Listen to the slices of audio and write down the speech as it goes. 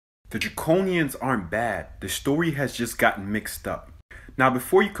The Draconians aren't bad. The story has just gotten mixed up. Now,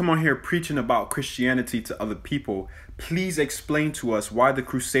 before you come on here preaching about Christianity to other people, please explain to us why the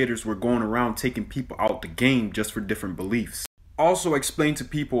Crusaders were going around taking people out the game just for different beliefs. Also explain to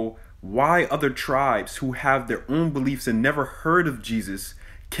people why other tribes who have their own beliefs and never heard of Jesus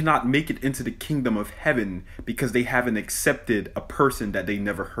cannot make it into the kingdom of heaven because they haven't accepted a person that they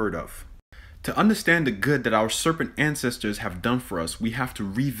never heard of. To understand the good that our serpent ancestors have done for us, we have to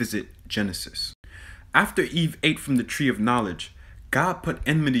revisit Genesis. After Eve ate from the tree of knowledge, God put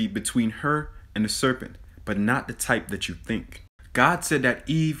enmity between her and the serpent, but not the type that you think. God said that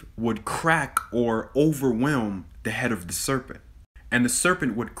Eve would crack or overwhelm the head of the serpent, and the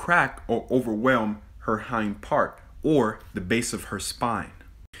serpent would crack or overwhelm her hind part, or the base of her spine.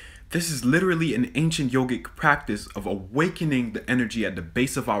 This is literally an ancient yogic practice of awakening the energy at the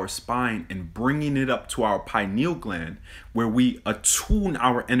base of our spine and bringing it up to our pineal gland, where we attune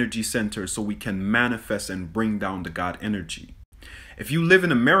our energy center so we can manifest and bring down the God energy. If you live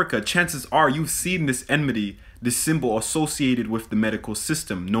in America, chances are you've seen this enmity, this symbol associated with the medical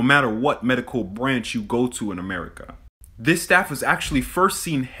system, no matter what medical branch you go to in America. This staff was actually first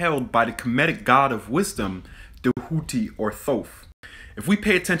seen held by the Kemetic god of wisdom, the Huti or Thoth. If we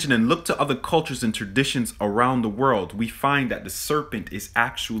pay attention and look to other cultures and traditions around the world, we find that the serpent is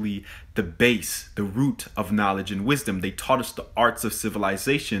actually the base, the root of knowledge and wisdom. They taught us the arts of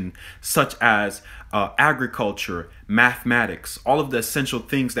civilization, such as agriculture, mathematics, all of the essential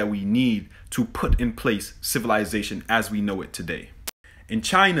things that we need to put in place civilization as we know it today. In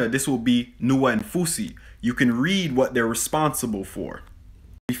China, this will be Nua and Fusi. You can read what they're responsible for.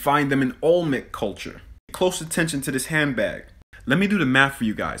 We find them in Olmec culture. Pay close attention to this handbag. Let me do the math for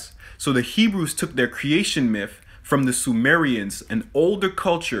you guys. So the Hebrews took their creation myth from the Sumerians, an older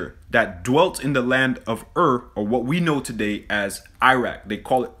culture that dwelt in the land of Ur, or what we know today as Iraq. They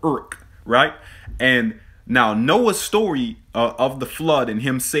call it Urk, right? And now Noah's story of the flood and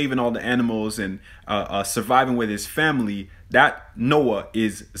him saving all the animals and surviving with his family, that Noah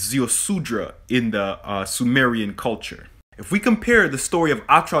is Ziusudra in the Sumerian culture. If we compare the story of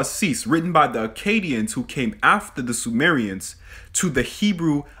Atrahasis, written by the Akkadians who came after the Sumerians, to the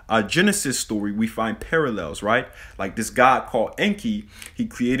Hebrew Genesis story, we find parallels, right? Like this god called Enki, he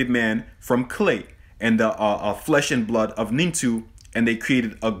created man from clay and the flesh and blood of Nintu, and they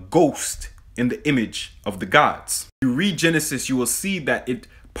created a ghost in the image of the gods. If you read Genesis, you will see that it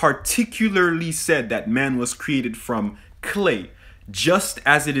particularly said that man was created from clay, just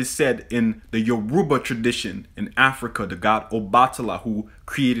as it is said in the Yoruba tradition in Africa, the god Obatala, who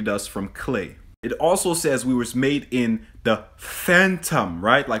created us from clay. It also says we was made in the phantom,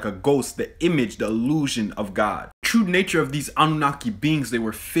 right? Like a ghost, the image, the illusion of God. True nature of these Anunnaki beings, they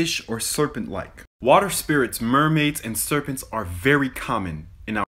were fish or serpent-like. Water spirits, mermaids, and serpents are very common.